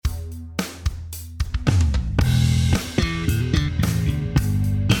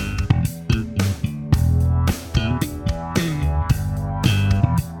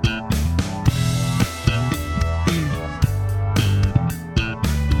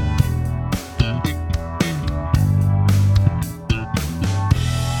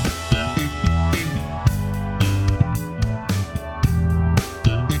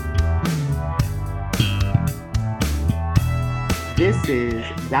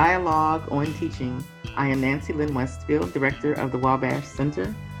Dialogue on Teaching. I am Lynne Westfield, Director of the Wabash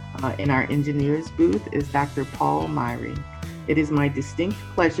Center. In our engineers booth is Dr. Paul Myrie. It is my distinct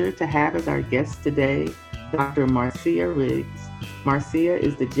pleasure to have as our guest today Dr. Marcia Riggs. Marcia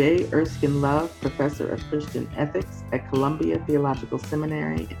is the J. Erskine Love Professor of Christian Ethics at Columbia Theological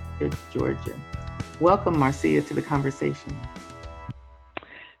Seminary in Georgia. Welcome, Marcia, to the conversation.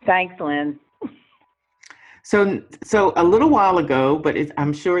 Thanks, Lynn. So a little while ago, but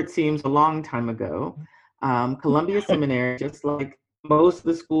I'm sure it seems a long time ago, Columbia Seminary, just like most of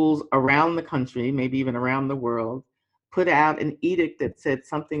the schools around the country, maybe even around the world, put out an edict that said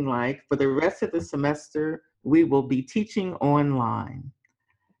something like, for the rest of the semester, we will be teaching online.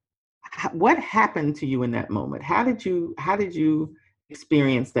 What happened to you in that moment? How did you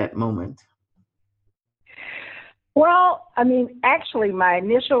experience that moment? Well, actually, my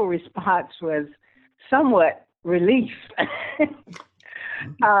initial response was somewhat relief. And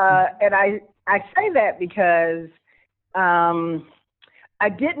I say that because I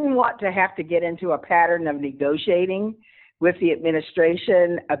didn't want to have to get into a pattern of negotiating with the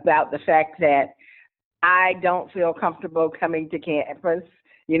administration about the fact that I don't feel comfortable coming to campus,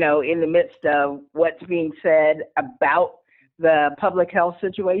 in the midst of what's being said about the public health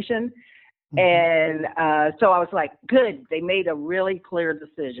situation. And so I was like, good, they made a really clear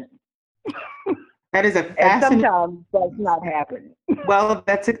decision. That is a fascinating. And sometimes does not happen. Well,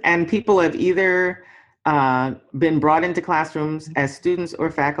 that's it. And people have either been brought into classrooms as students or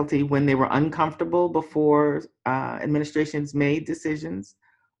faculty when they were uncomfortable before administrations made decisions,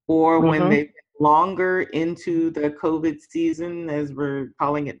 or when they've been longer into the COVID season, as we're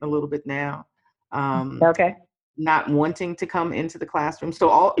calling it a little bit now. Not wanting to come into the classroom.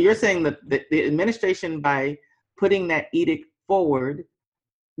 So you're saying that the administration, by putting that edict forward,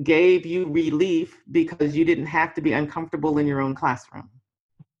 gave you relief because you didn't have to be uncomfortable in your own classroom.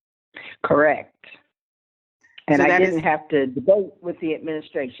 Correct. And so I didn't have to debate with the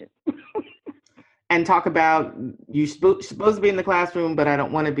administration. And talk about, you're supposed to be in the classroom, but I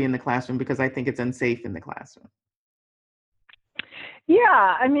don't want to be in the classroom because I think it's unsafe in the classroom.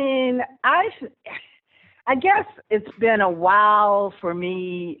 Yeah, I guess it's been a while for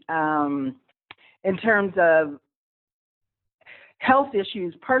me in terms of health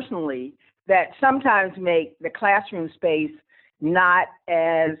issues personally that sometimes make the classroom space not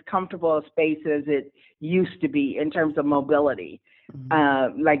as comfortable a space as it used to be in terms of mobility.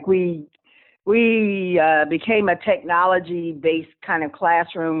 Like we became a technology-based kind of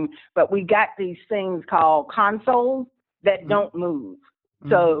classroom, but we got these things called consoles that don't move.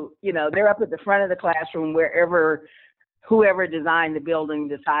 So, they're up at the front of the classroom wherever whoever designed the building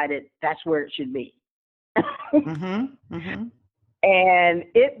decided that's where it should be. And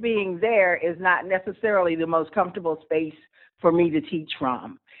it being there is not necessarily the most comfortable space for me to teach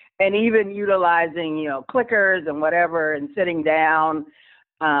from. And even utilizing, clickers and whatever and sitting down,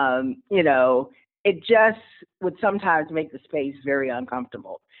 it just would sometimes make the space very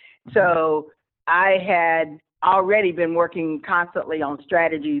uncomfortable. So I had already been working constantly on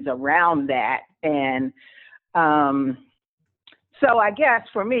strategies around that. And so I guess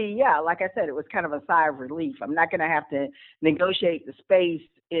for me, like I said, it was kind of a sigh of relief. I'm not going to have to negotiate the space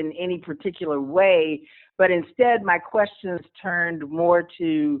in any particular way, but instead my questions turned more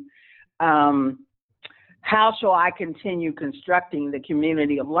to how shall I continue constructing the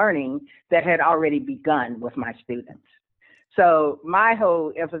community of learning that had already begun with my students? So my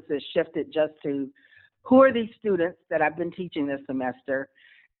whole emphasis shifted just to, who are these students that I've been teaching this semester?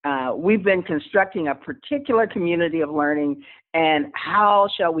 We've been constructing a particular community of learning, and how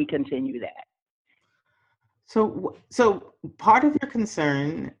shall we continue that? So part of your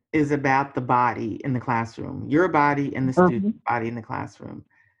concern is about the body in the classroom, your body and the student's body in the classroom.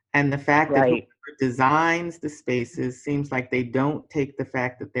 And the fact that whoever designs the spaces seems like they don't take the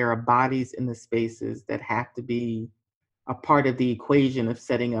fact that there are bodies in the spaces that have to be a part of the equation of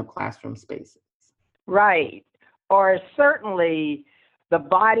setting up classroom spaces. Right. Or certainly the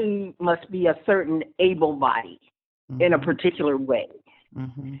body must be a certain able body in a particular way.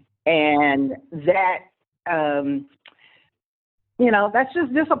 And that, that's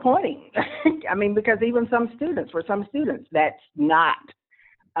just disappointing. Because even for some students, that's not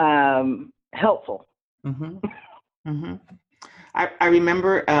helpful. I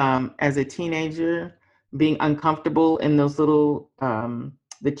remember as a teenager being uncomfortable in those little,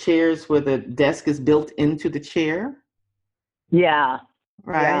 the chairs where the desk is built into the chair. Yeah.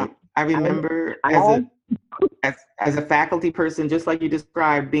 Right. Yeah. I remember as a faculty person, just like you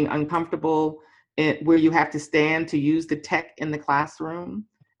described, being uncomfortable where you have to stand to use the tech in the classroom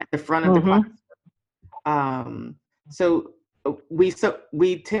at the front of the classroom. So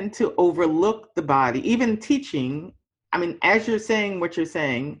we tend to overlook the body, even teaching. I mean, as you're saying what you're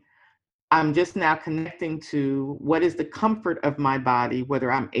saying, I'm just now connecting to what is the comfort of my body,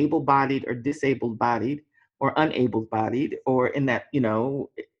 whether I'm able-bodied or disabled-bodied or unable-bodied, or in that,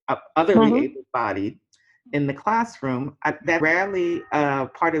 otherly Mm-hmm. able-bodied in the classroom. That's rarely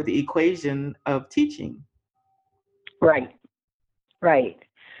part of the equation of teaching. Right, right.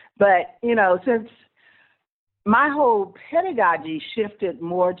 But, since my whole pedagogy shifted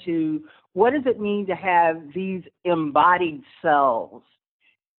more to what does it mean to have these embodied selves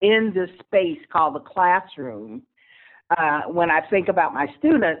in this space called the classroom, when I think about my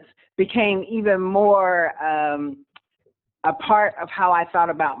students, became even more a part of how I thought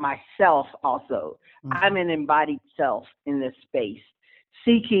about myself also. Mm-hmm. I'm an embodied self in this space,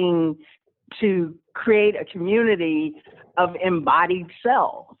 seeking to create a community of embodied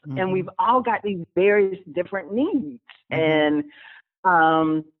selves. Mm-hmm. And we've all got these various different needs. Mm-hmm.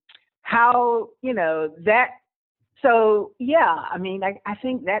 And how, that, so yeah, I mean, I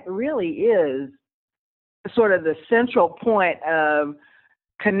think that really is sort of the central point of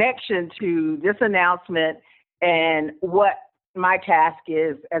connection to this announcement and what my task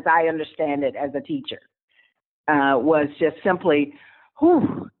is, as I understand it as a teacher, was just simply,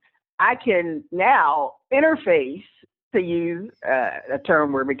 I can now interface, to use a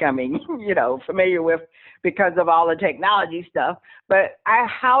term we're becoming, familiar with because of all the technology stuff. But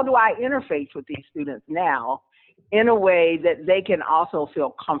how do I interface with these students now in a way that they can also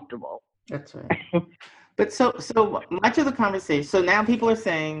feel comfortable? That's right. But so much of the conversation, so now people are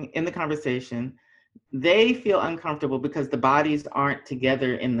saying in the conversation, they feel uncomfortable because the bodies aren't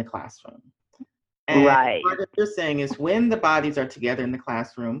together in the classroom. And right. What you're saying is when the bodies are together in the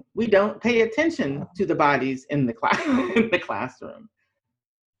classroom, we don't pay attention to the bodies in the classroom.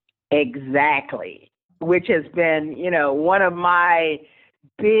 Exactly. Which has been, one of my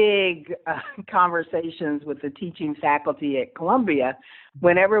big conversations with the teaching faculty at Columbia.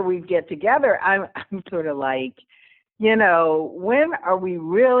 Whenever we get together, I'm sort of like, when are we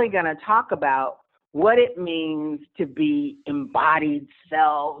really going to talk about what it means to be embodied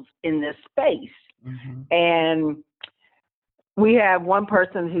selves in this space? Mm-hmm. And we have one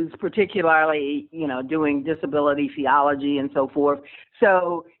person who's particularly, doing disability theology and so forth.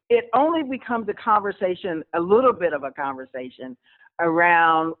 So it only becomes a little bit of a conversation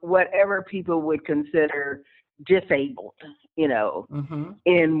around whatever people would consider disabled, mm-hmm.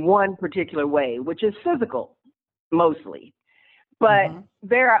 in one particular way, which is physical, mostly. But mm-hmm.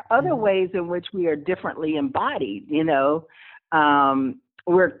 there are other mm-hmm. ways in which we are differently embodied,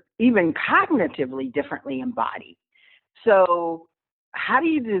 we're even cognitively differently embodied. So how do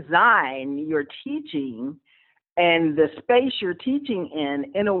you design your teaching and the space you're teaching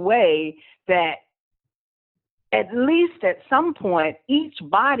in a way that at least at some point, each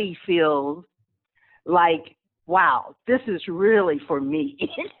body feels like, wow, this is really for me.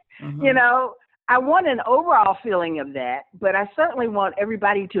 Mm-hmm. I want an overall feeling of that, but I certainly want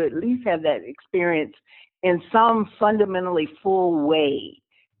everybody to at least have that experience in some fundamentally full way,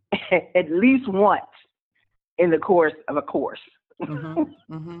 at least once in the course of a course.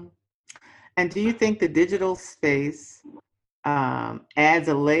 Mm-hmm. Mm-hmm. And do you think the digital space adds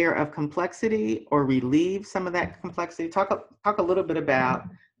a layer of complexity or relieves some of that complexity? Talk a little bit about,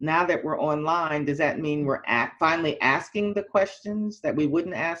 now that we're online, does that mean we're finally asking the questions that we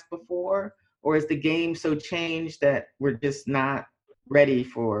wouldn't ask before? Or is the game so changed that we're just not ready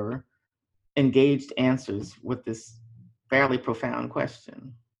for engaged answers with this fairly profound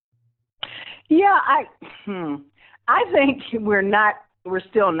question? Yeah, I think we're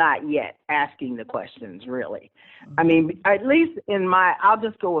still not yet asking the questions, really. Mm-hmm. I mean, at least I'll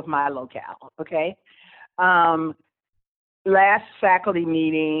just go with my locale, okay? Last faculty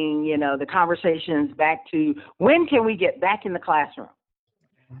meeting, the conversations back to when can we get back in the classroom?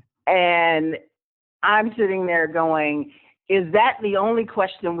 And I'm sitting there going, is that the only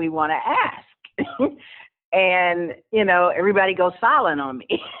question we want to ask? And, everybody goes silent on me.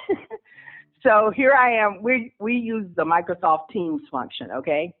 So here I am. We use the Microsoft Teams function,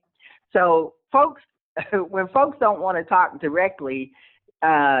 okay? So when folks don't want to talk directly,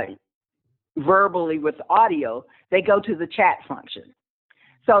 verbally with audio, they go to the chat function.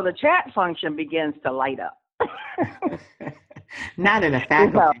 So the chat function begins to light up. Not in a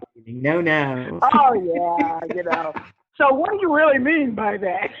faculty meeting. No. Oh, yeah, So what do you really mean by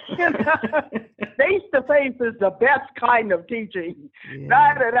that? Face-to-face is the best kind of teaching.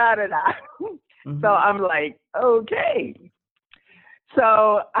 Yeah. Mm-hmm. So I'm like, okay.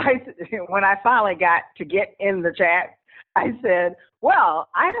 So when I finally got to get in the chat, I said, well,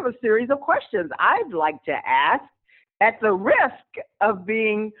 I have a series of questions I'd like to ask at the risk of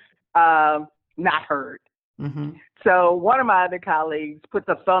being not heard. Mm-hmm. So one of my other colleagues puts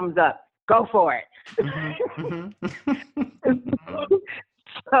a thumbs up. Go for it.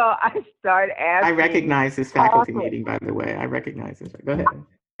 So I started asking. I recognize this faculty meeting, by the way. I recognize this. Go ahead.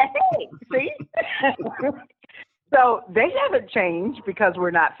 Hey, see? So they haven't changed because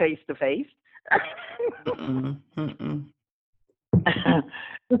we're not face to face.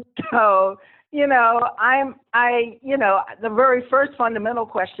 So, the very first fundamental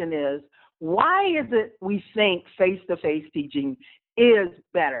question is, why is it we think face-to-face teaching is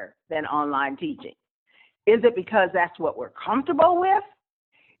better than online teaching? Is it because that's what we're comfortable with?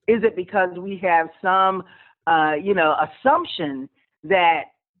 Is it because we have some, assumption that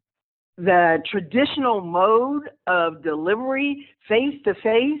the traditional mode of delivery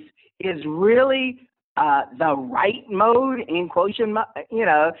face-to-face is really the right mode in quotation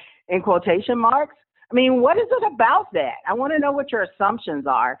marks? I mean, what is it about that? I want to know what your assumptions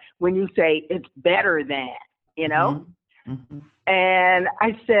are when you say it's better than, Mm-hmm. And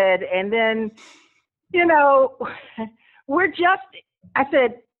I said, and then, I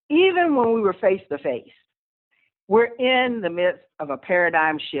said, even when we were face to face, we're in the midst of a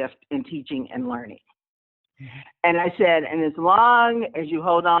paradigm shift in teaching and learning. And I said, and as long as you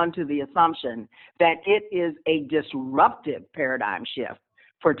hold on to the assumption that it is a disruptive paradigm shift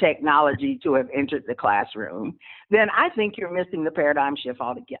for technology to have entered the classroom, then I think you're missing the paradigm shift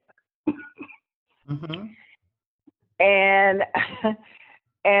altogether. Mm-hmm. And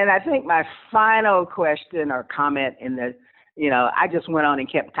I think my final question or comment in the, I just went on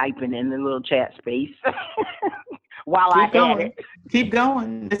and kept typing in the little chat space while I had it. Keep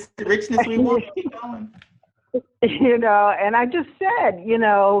going. It's the richness we want. Keep going. And I just said,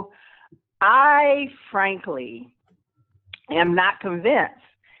 I frankly am not convinced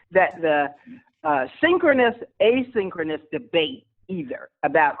that the synchronous, asynchronous debate either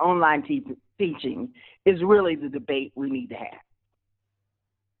about online teaching is really the debate we need to have.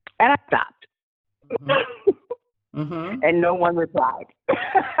 And I stopped. Mm-hmm. And no one replied.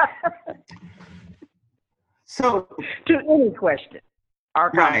 So, to any question.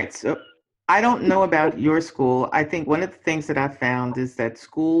 Right. So I don't know about your school. I think one of the things that I've found is that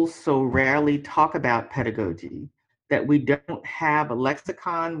schools so rarely talk about pedagogy that we don't have a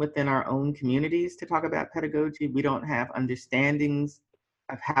lexicon within our own communities to talk about pedagogy. We don't have understandings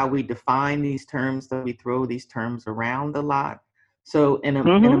of how we define these terms, so we throw these terms around a lot. So in a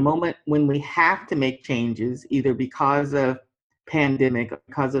moment when we have to make changes, either because of pandemic, or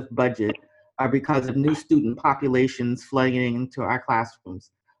because of budget, or because of new student populations flooding into our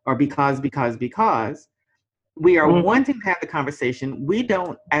classrooms, or because we are wanting to have the conversation, we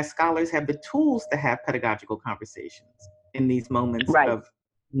don't, as scholars, have the tools to have pedagogical conversations in these moments of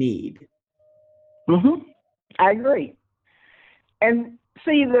need. I agree. And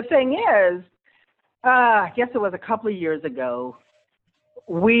see, the thing is, I guess it was a couple of years ago,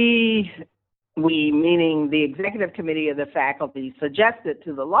 we, meaning the executive committee of the faculty, suggested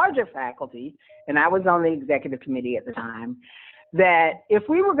to the larger faculty, and I was on the executive committee at the time, that if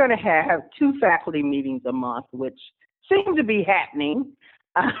we were going to have 2 faculty meetings a month, which seemed to be happening,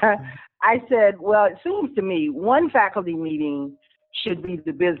 I said, well, it seems to me one faculty meeting should be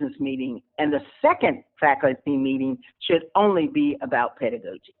the business meeting, and the second faculty meeting should only be about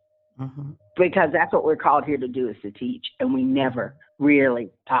pedagogy. Because that's what we're called here to do, is to teach, and we never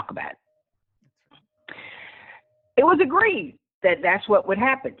really talk about it. It was agreed that that's what would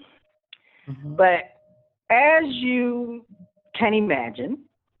happen. But as you can imagine,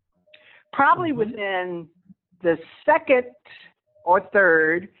 probably within the second or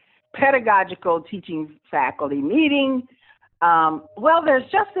third pedagogical teaching faculty meeting,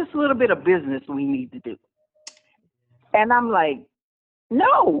 there's just this little bit of business we need to do. And I'm like,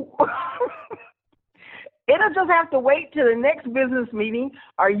 no. It'll just have to wait till the next business meeting,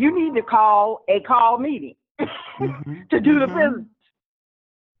 or you need to call a call meeting to do the business.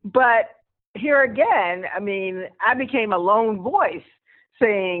 But here again, I mean, I became a lone voice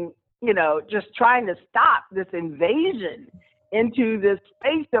saying, just trying to stop this invasion into this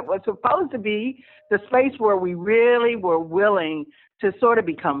space that was supposed to be the space where we really were willing to sort of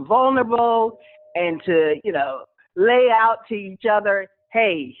become vulnerable and to, lay out to each other,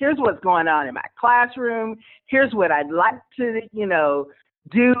 hey, here's what's going on in my classroom. Here's what I'd like to,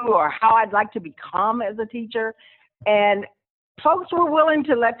 do, or how I'd like to become as a teacher. And folks were willing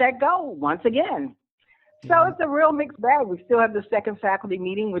to let that go once again. So it's a real mixed bag. We still have the second faculty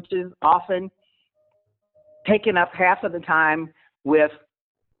meeting, which is often taken up half of the time with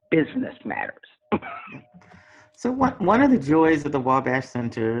business matters. So one of the joys of the Wabash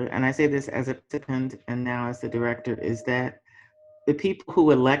Center, and I say this as a participant and now as the director, is that the people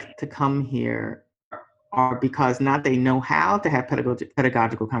who elect to come here are because not they know how to have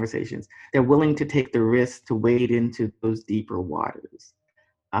pedagogical conversations. They're willing to take the risk to wade into those deeper waters,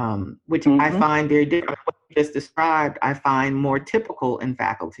 which I find very different. What you just described, I find more typical in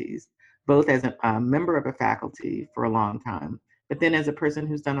faculties, both as a member of a faculty for a long time, but then as a person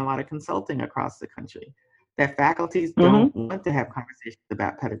who's done a lot of consulting across the country, that faculties don't want to have conversations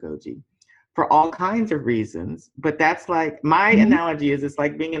about pedagogy for all kinds of reasons. But that's like, my analogy is it's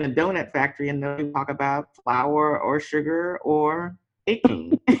like being in a donut factory and nobody talk about flour or sugar or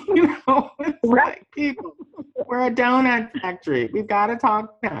baking. You know, it's like, people, we're a donut factory. We've got to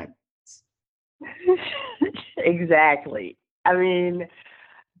talk nuts. Exactly. I mean,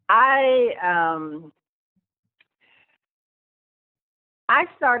 I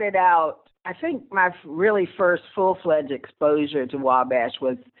started out, I think my really first full-fledged exposure to Wabash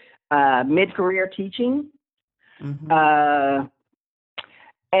was mid-career teaching. And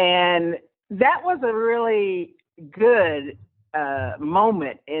that was a really good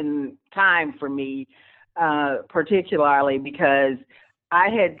moment in time for me, particularly because I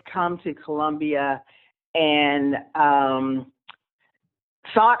had come to Columbia and thought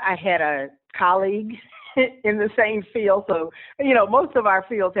I had a colleague in the same field. So, you know, most of our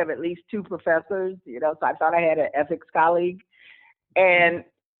fields have at least two professors, you know, so I thought I had an ethics colleague. And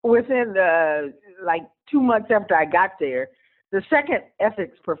within the, like 2 months after I got there, the second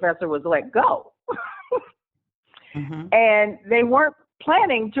ethics professor was let go. And they weren't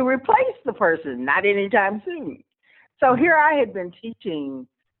planning to replace the person, not anytime soon. So here I had been teaching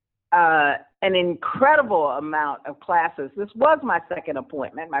an incredible amount of classes. This was my second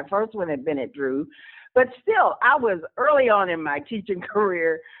appointment. My first one had been at Drew, but still, I was early on in my teaching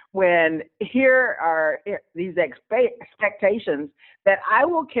career when here are these expectations that I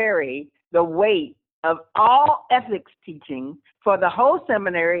will carry the weight of all ethics teaching for the whole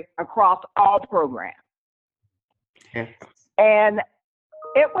seminary across all programs. And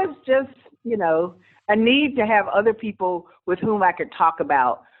it was just, you know, a need to have other people with whom I could talk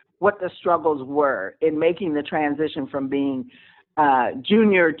about what the struggles were in making the transition from being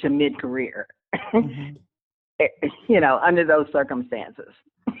junior to mid-career, you know, under those circumstances.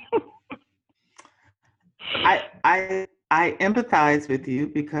 I empathize with you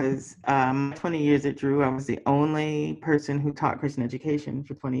because 20 years at Drew, I was the only person who taught Christian education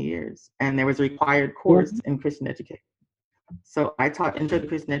for 20 years. And there was a required course in Christian education. So I taught Intro to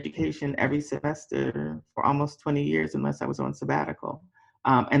Christian Education every semester for almost 20 years, unless I was on sabbatical.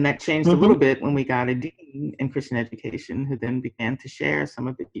 And that changed a little bit when we got a dean in Christian education, who then began to share some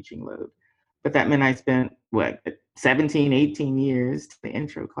of the teaching load. But that meant I spent, 17, 18 years to the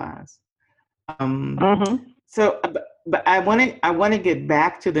intro class. So, but I want to get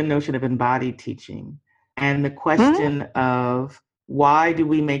back to the notion of embodied teaching and the question of why do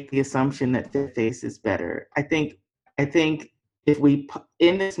we make the assumption that face is better? I think if we,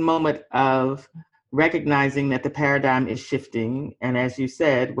 in this moment of recognizing that the paradigm is shifting, and as you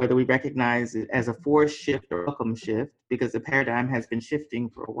said, whether we recognize it as a forced shift or welcome shift, because the paradigm has been shifting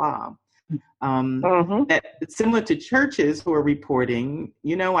for a while, that it's similar to churches who are reporting,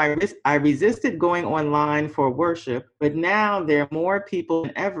 you know, I resisted going online for worship, but now there are more people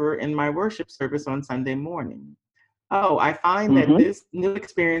than ever in my worship service on Sunday morning. Oh, I find that this new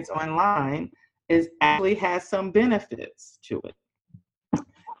experience online actually has some benefits to it.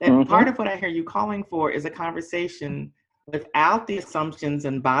 And part of what I hear you calling for is a conversation without the assumptions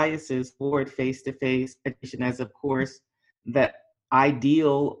and biases toward face-to-face education as, of course, that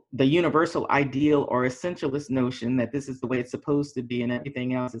ideal, the universal ideal or essentialist notion that this is the way it's supposed to be and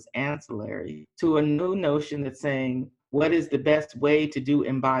everything else is ancillary, to a new notion that's saying, what is the best way to do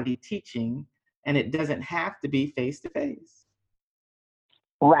embodied teaching? And it doesn't have to be face-to-face.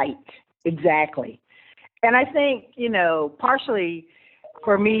 Right, exactly. And I think, you know, partially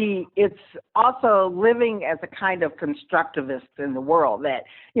for me, it's also living as a kind of constructivist in the world that,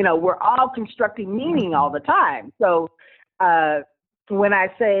 you know, we're all constructing meaning all the time. So when I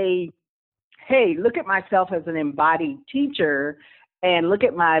say, hey, look at myself as an embodied teacher and look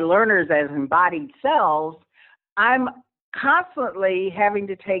at my learners as embodied selves, I'm constantly having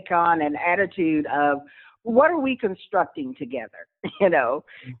to take on an attitude of what are we constructing together? You know,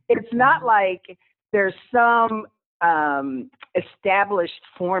 it's not like there's some established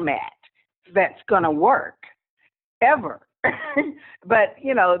format that's going to work ever. But,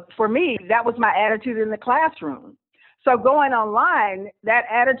 you know, for me, that was my attitude in the classroom. So going online, that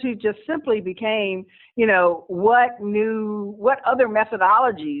attitude just simply became, you know, what other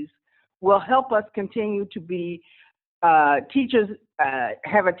methodologies will help us continue to be teachers,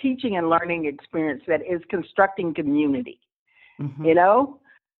 have a teaching and learning experience that is constructing community, you know?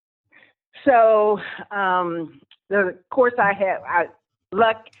 So the course I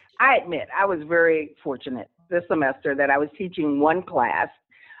admit I was very fortunate this semester that I was teaching one class,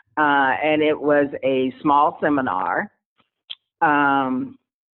 and it was a small seminar.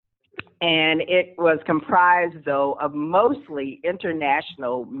 And it was comprised, though, of mostly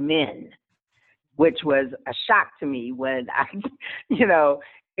international men, which was a shock to me when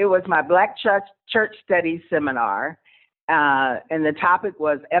it was my Black Church Studies seminar. And the topic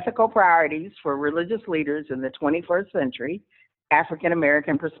was ethical priorities for religious leaders in the 21st century, African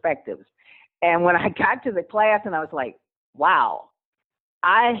American perspectives. And when I got to the class, and I was like, wow,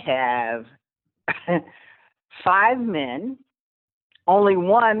 I have 5 men, only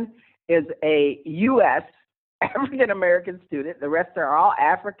one is a U.S. African American student. The rest are all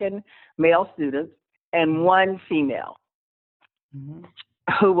African male students, and one female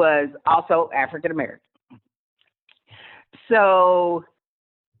who was also African American. So,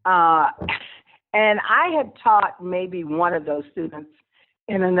 and I had taught maybe one of those students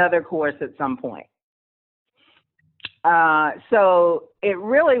in another course at some point. So it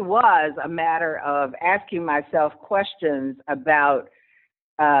really was a matter of asking myself questions about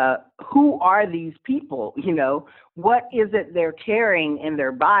who are these people? What is it they're carrying in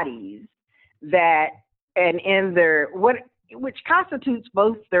their bodies and in their which constitutes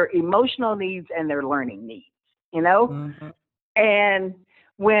both their emotional needs and their learning needs, And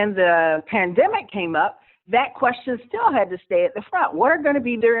when the pandemic came up, that question still had to stay at the front. What are going to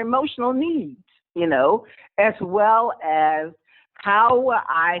be their emotional needs, as well as how will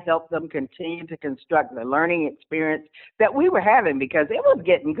I help them continue to construct the learning experience that we were having, because it was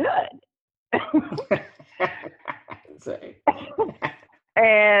getting good.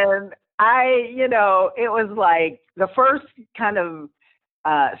 And it was like the first kind of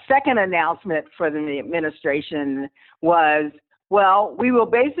second announcement for the administration was, well, we will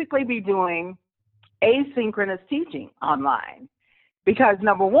basically be doing asynchronous teaching online because,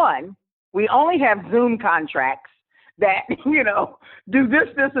 number one, we only have Zoom contracts that, do this,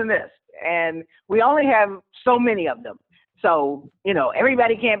 this, and this. And we only have so many of them. So,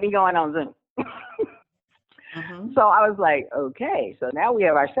 everybody can't be going on Zoom. So I was like, okay, so now we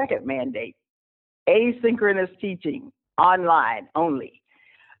have our second mandate, asynchronous teaching, online only.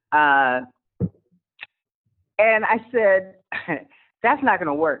 And I said, that's not going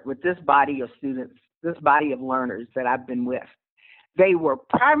to work with this body of students, this body of learners that I've been with. They were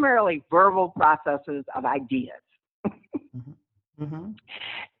primarily verbal processors of ideas.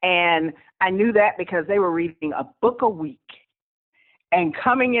 And I knew that because they were reading a book a week and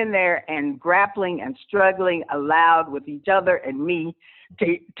coming in there and grappling and struggling aloud with each other and me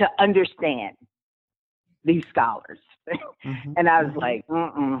to understand these scholars. And I was like,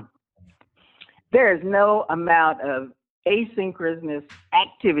 there is no amount of asynchronous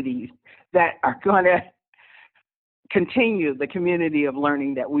activities that are going to continue the community of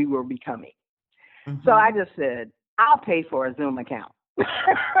learning that we were becoming. So I just said, I'll pay for a Zoom account.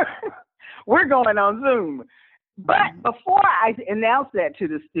 We're going on Zoom. But before I announced that to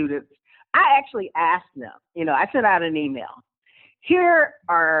the students, I actually asked them, I sent out an email. Here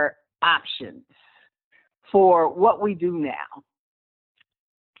are options for what we do now.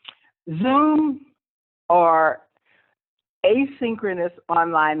 Zoom or asynchronous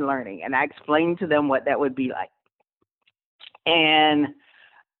online learning. And I explained to them what that would be like. And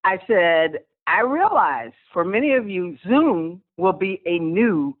I said, I realize for many of you, Zoom will be a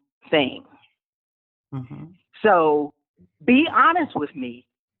new thing. So be honest with me.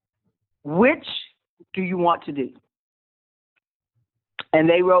 Which do you want to do? And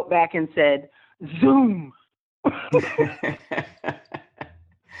they wrote back and said, Zoom.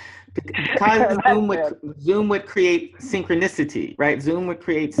 Because Zoom would create synchronicity, right? Zoom would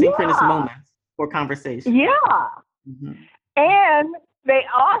create synchronous moments for conversation. Yeah. And they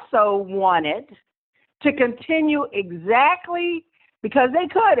also wanted to continue exactly, because they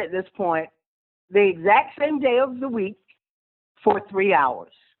could at this point, the exact same day of the week for 3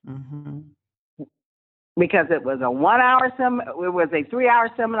 hours. Because it was a 1 hour it was a 3 hour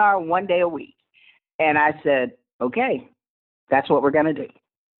seminar, 1 day a week. And I said, okay, that's what we're going to do.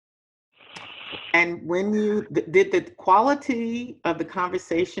 And when did the quality of the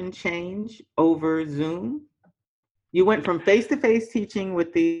conversation change over Zoom? You went from face-to-face teaching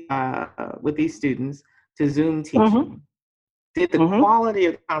with these students to Zoom teaching. Did the quality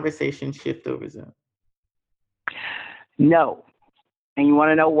of the conversation shift over Zoom? No. And you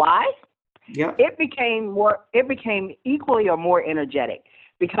want to know why? Yeah. It became equally or more energetic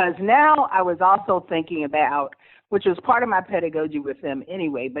because now I was also thinking about, which was part of my pedagogy with them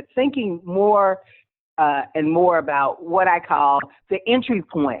anyway, but thinking more and more about what I call the entry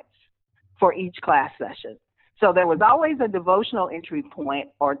points for each class session. So there was always a devotional entry point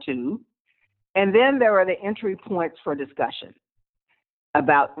or two, and then there were the entry points for discussion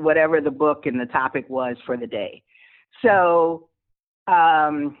about whatever the book and the topic was for the day. So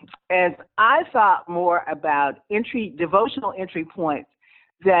as I thought more about devotional entry points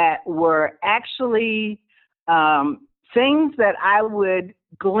that were actually things that I would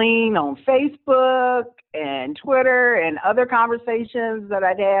glean on Facebook and Twitter and other conversations that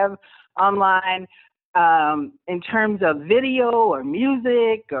I'd have online in terms of video or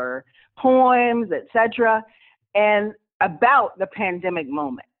music or poems, etc., and about the pandemic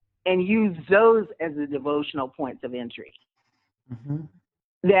moment, and use those as the devotional points of entry. Mm-hmm.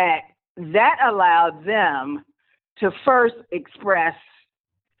 That allowed them to first express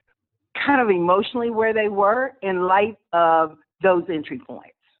kind of emotionally where they were in light of those entry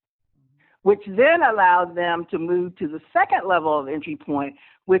points, which then allowed them to move to the second level of entry point,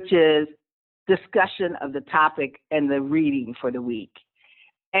 which is discussion of the topic and the reading for the week.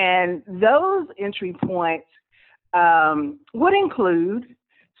 And those entry points would include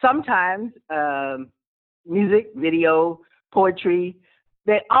sometimes music, video, poetry.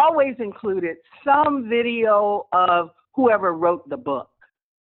 They always included some video of whoever wrote the book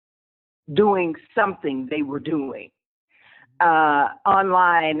doing something they were doing.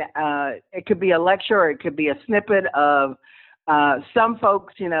 Online, it could be a lecture, or it could be a snippet of some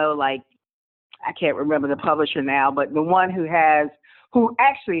folks, like, I can't remember the publisher now, but the one who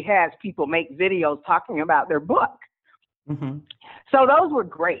actually has people make videos talking about their book. Mm-hmm. So those were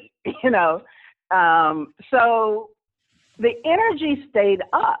great, so the energy stayed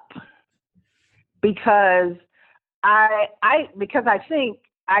up because I think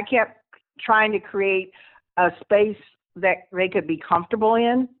I kept trying to create a space that they could be comfortable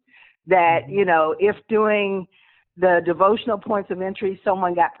in, that, if doing the devotional points of entry,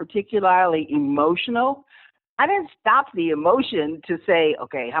 someone got particularly emotional, I didn't stop the emotion to say,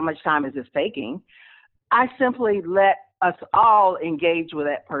 okay, how much time is this taking? I simply let us all engage with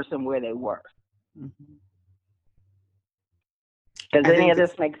that person where they were. Mm-hmm. Does any of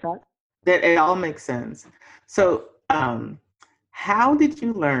this make sense? That it all makes sense. So how did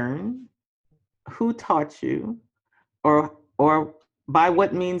you learn? Who taught you? Or by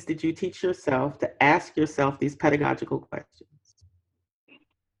what means did you teach yourself to ask yourself these pedagogical questions?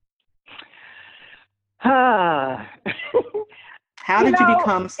 How did you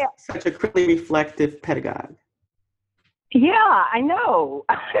become such a critically reflective pedagogue? Yeah, I know.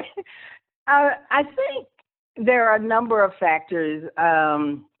 I think there are a number of factors.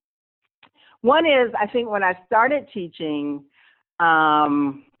 One is, I think when I started teaching,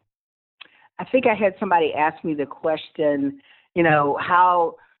 I think I had somebody ask me the question,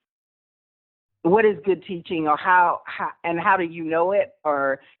 what is good teaching, or how do you know it,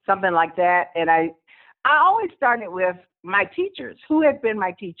 or something like that. And I always started with my teachers, who had been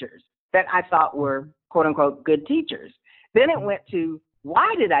my teachers that I thought were, quote unquote, good teachers. Then it went to,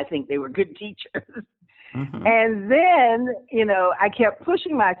 why did I think they were good teachers? Mm-hmm. And then, I kept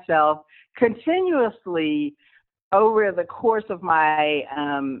pushing myself continuously over the course of my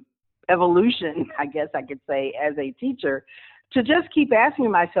evolution, I guess I could say, as a teacher, to just keep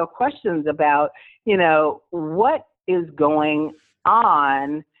asking myself questions about, what is going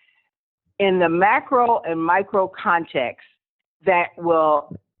on in the macro and micro context that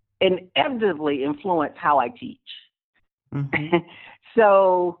will inevitably influence how I teach. Mm-hmm.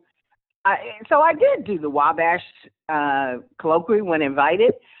 So I did do the Wabash colloquy when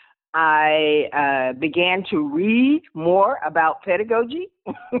invited. I began to read more about pedagogy.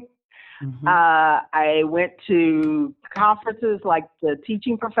 Mm-hmm. I went to conferences like the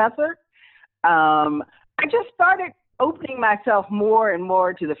Teaching Professor. I just started opening myself more and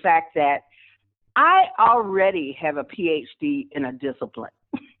more to the fact that I already have a PhD in a discipline.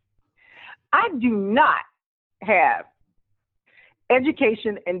 I do not have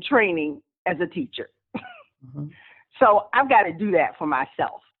education and training as a teacher. Mm-hmm. So I've got to do that for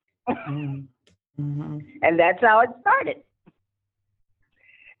myself. Mm-hmm. And that's how it started.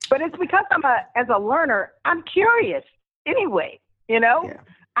 But it's because as a learner, I'm curious anyway, Yeah.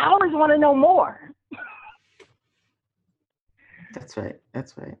 I always want to know more. That's right.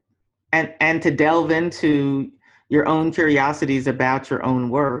 And to delve into your own curiosities about your own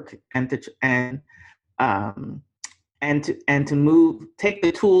work, and to take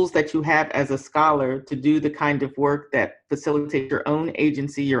the tools that you have as a scholar to do the kind of work that facilitates your own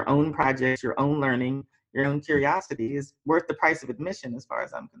agency, your own projects, your own learning, your own curiosity is worth the price of admission, as far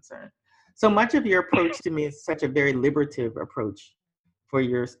as I'm concerned. So much of your approach to me is such a very liberative approach for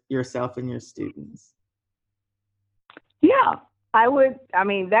yourself and your students. Yeah, I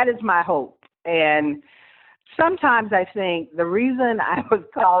mean, that is my hope. And sometimes I think the reason I was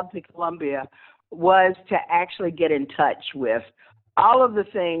called to Columbia was to actually get in touch with all of the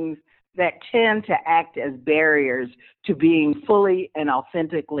things that tend to act as barriers to being fully and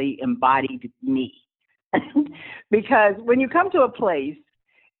authentically embodied me. Because when you come to a place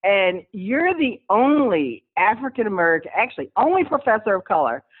and you're the only African American, actually only professor of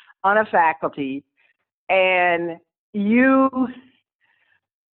color on a faculty, and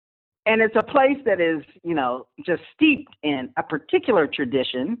it's a place that is, just steeped in a particular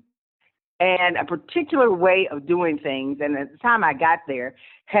tradition and a particular way of doing things. And at the time I got there,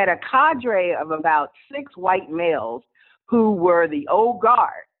 had a cadre of about 6 white males who were the old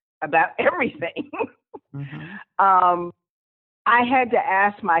guard about everything. Mm-hmm. I had to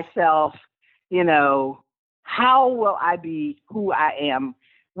ask myself, how will I be who I am?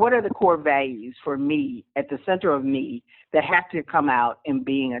 What are the core values for me at the center of me that have to come out in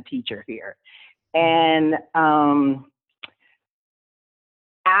being a teacher here? And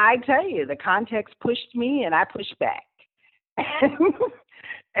I tell you, the context pushed me and I pushed back.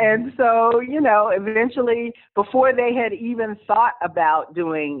 And so, eventually, before they had even thought about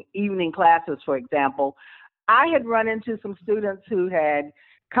doing evening classes, for example, I had run into some students who had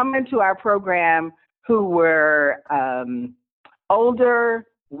come into our program who were older,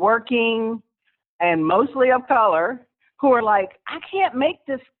 working, and mostly of color, who were like, I can't make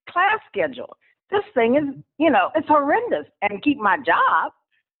this class schedule. This thing is, it's horrendous, and keep my job,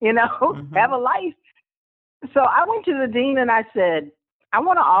 mm-hmm. have a life. So I went to the dean and I said, I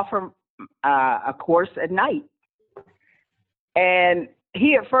want to offer a course at night. And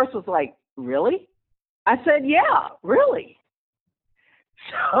he at first was like, really? I said, yeah, really.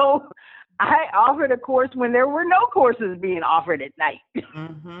 So I offered a course when there were no courses being offered at night.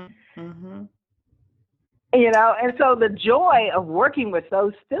 Mm-hmm. Mm-hmm. And so the joy of working with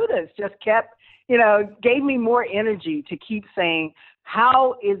those students just kept, gave me more energy to keep saying,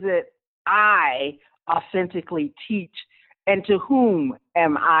 how is it I authentically teach, and to whom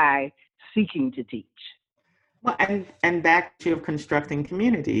am I seeking to teach? Well, and back to constructing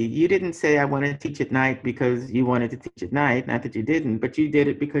community. You didn't say, I want to teach at night because you wanted to teach at night. Not that you didn't, but you did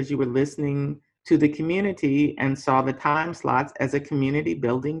it because you were listening to the community and saw the time slots as a community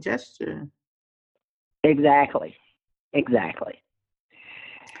building gesture. Exactly.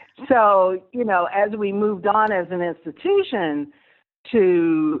 So, as we moved on as an institution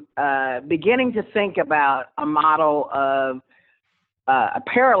to beginning to think about a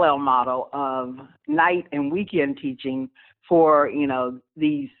parallel model of night and weekend teaching for,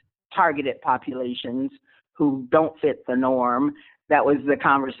 these targeted populations who don't fit the norm. That was the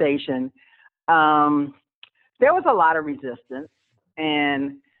conversation. There was a lot of resistance,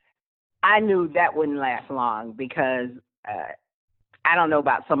 and I knew that wouldn't last long because I don't know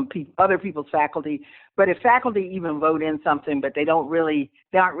about other people's faculty, but if faculty even vote in something, but they aren't really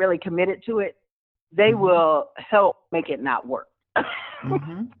committed to it, they mm-hmm. will help make it not work.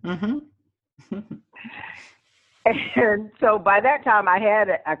 Mm-hmm. Mm-hmm. And so by that time, I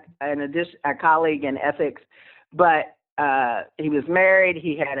had a colleague in ethics, but he was married,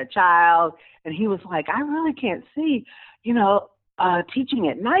 he had a child, and he was like, I really can't see, teaching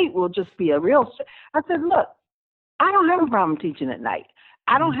at night will just be a real. I said, look, I don't have a problem teaching at night.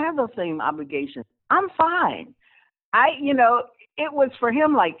 I don't have those same obligations. I'm fine. It was for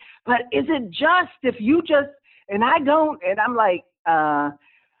him like, but is it just if you just, and I don't, and I'm like,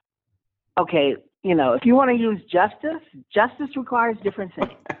 okay, if you want to use justice requires different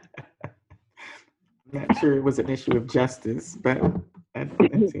things. I'm not sure it was an issue of justice, but that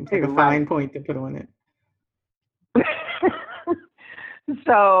seems like a fine point to put on it.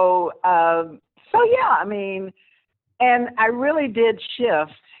 So yeah, I mean, and I really did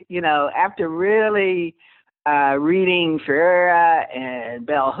shift, after really reading Ferreira and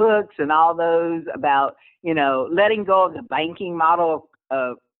Bell Hooks and all those about, letting go of the banking model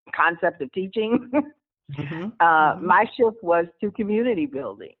of concept of teaching. Mm-hmm. My shift was to community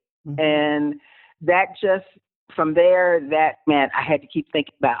building. Mm-hmm. And that just, from there, that meant I had to keep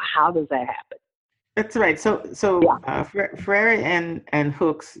thinking about how does that happen? That's right. So yeah. Ferreira and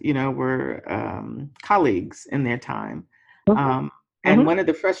Hooks, were colleagues in their time. Mm-hmm. And mm-hmm. one of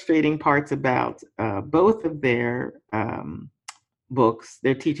the frustrating parts about both of their books,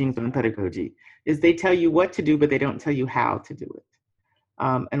 their teachings on pedagogy, is they tell you what to do, but they don't tell you how to do it.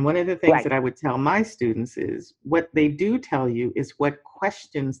 And one of the things Right. that I would tell my students is what they do tell you is what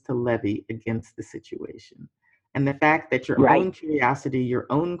questions to levy against the situation. And the fact that your Right. own curiosity, your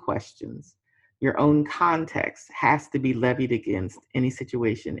own questions, your own context has to be levied against any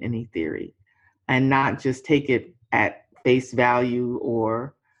situation, any theory, and not just take it at face value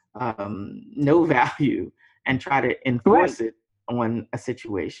or no value and try to Right. enforce it on a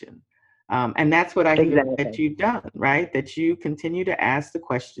situation. And that's what I hear that Exactly. you've done, right? That you continue to ask the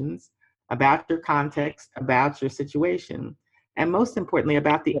questions about your context, about your situation, and most importantly,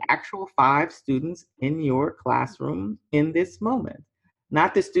 about the actual 5 students in your classroom in this moment.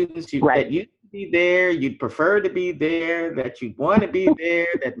 Not the students Right. that used to be there, you'd prefer to be there, that you'd want to be there,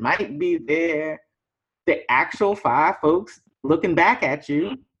 that might be there. The actual 5 folks looking back at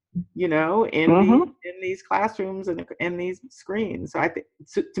you, in Mm-hmm. these classrooms and in these screens. So I think,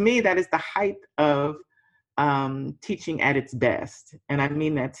 to me, that is the height of teaching at its best, and I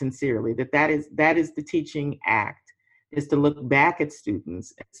mean that sincerely. That is the teaching act, is to look back at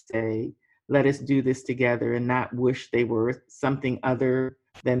students and say, "Let us do this together," and not wish they were something other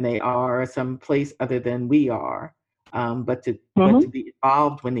than they are, or some place other than we are, but to Mm-hmm. be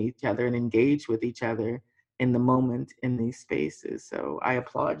involved with each other and engage with each other in the moment in these spaces. So I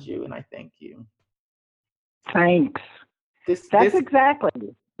applaud you and I thank you. Thanks. That's This.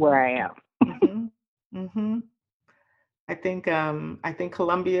 exactly where I am. Mm-hmm, mm-hmm. I think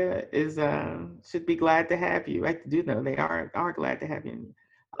Columbia is should be glad to have you. I do know they are glad to have you,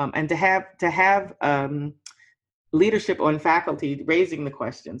 and to have leadership on faculty raising the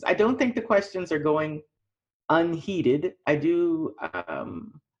questions. I don't think the questions are going unheeded. I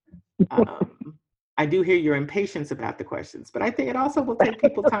do hear your impatience about the questions, but I think it also will take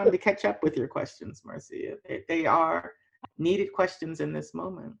people time to catch up with your questions, Marcia. They are needed questions in this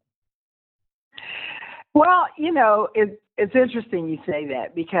moment. Well, it's interesting you say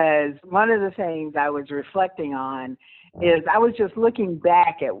that, because one of the things I was reflecting on is I was just looking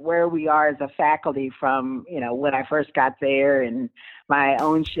back at where we are as a faculty from, when I first got there and my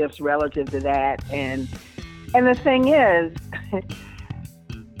own shifts relative to that. And the thing is,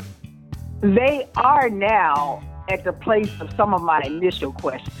 they are now at the place of some of my initial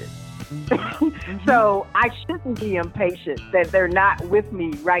questions. So I shouldn't be impatient that they're not with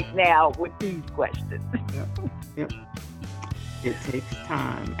me right now with these questions. Yep. It takes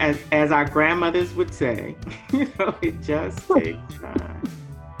time. As our grandmothers would say, it just takes time.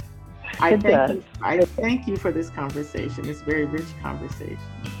 I thank you for this conversation, this very rich conversation.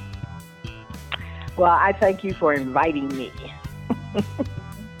 Well, I thank you for inviting me.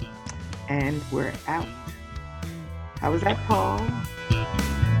 And we're out. How was that, Paul?